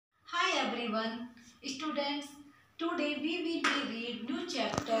everyone, students. Today we will be read new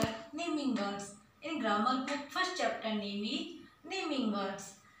chapter naming words. In grammar book, first chapter name is naming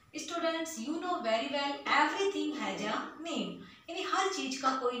words. Students, you know very well everything has a name. यानी हर चीज का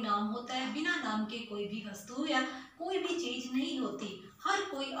कोई नाम होता है. बिना नाम के कोई भी वस्तु या कोई भी चीज नहीं होती. हर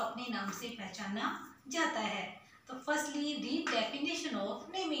कोई अपने नाम से पहचाना जाता है. तो firstly read definition of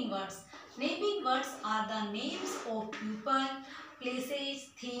naming words. Naming words are the names of people, places,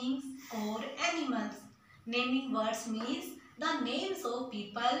 things or animals. Naming words means the names of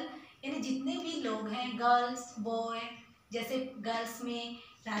people. यानी जितने भी लोग हैं, गर्ल्स, बॉय, जैसे गर्ल्स में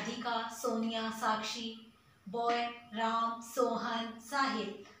राधिका, सोनिया, साक्षी, बॉय राम, सोहन, साहिल.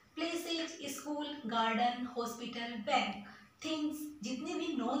 Places school, garden, hospital, bank. Things जितने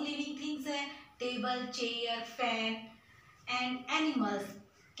भी non living things हैं, table, chair, fan. And animals,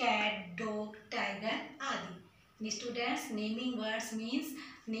 cat, dog, tiger आदि. Students, naming words means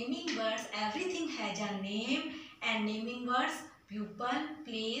naming words everything has a name and naming words people,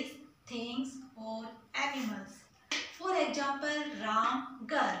 place, things or animals. For example, Ram,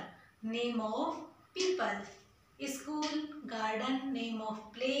 girl, name of people. School, garden, name of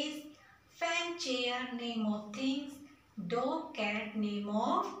place. Fan, chair, name of things. Dog, cat, name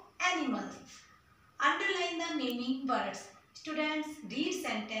of animals. Underline the naming words. Students, read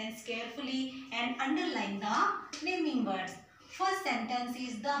sentence carefully and underline the naming words. First sentence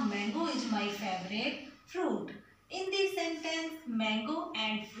is the mango is my favorite fruit. In this sentence, mango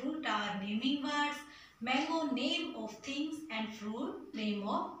and fruit are naming words. Mango name of things and fruit name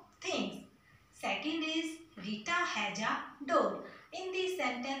of things. Second is Rita has a doll. In this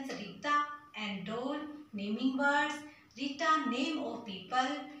sentence, Rita and doll naming words. Rita name of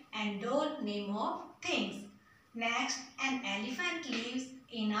people and doll name of things. Next, an elephant lives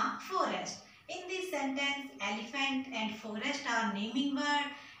in a forest. In this sentence, elephant and forest are naming words.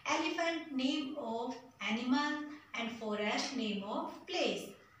 Elephant name of animal and forest name of place.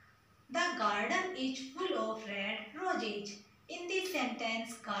 The garden is full of red roses. In this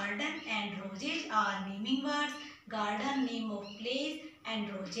sentence, garden and roses are naming words. Garden name of place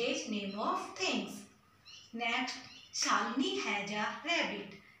and roses name of things. Next, Shalini has a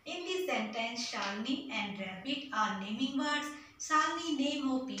rabbit. In this sentence, Shalini and rabbit are naming words. Shalini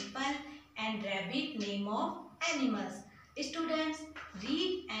name of people and rabbit name of animals. Students,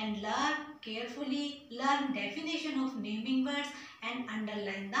 read and learn carefully. Learn definition of naming words and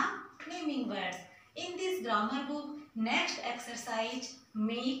underline the naming words. In this grammar book, next exercise,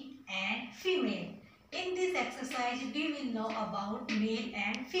 male and female. In this exercise, we will know about male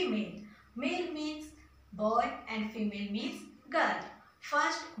and female. Male means boy and female means girl.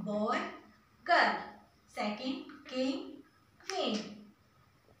 First, boy, girl. Second, king, queen.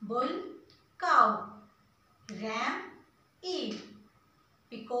 Bull, cow. Ram, eel.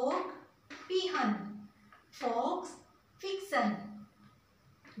 Peacock, peahen. Fox, vixen.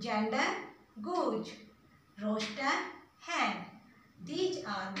 Gander, goose. Rooster, hen. These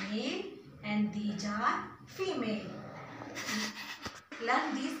are male and these are female.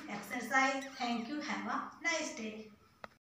 Learn this exercise. Thank you. Have a nice day.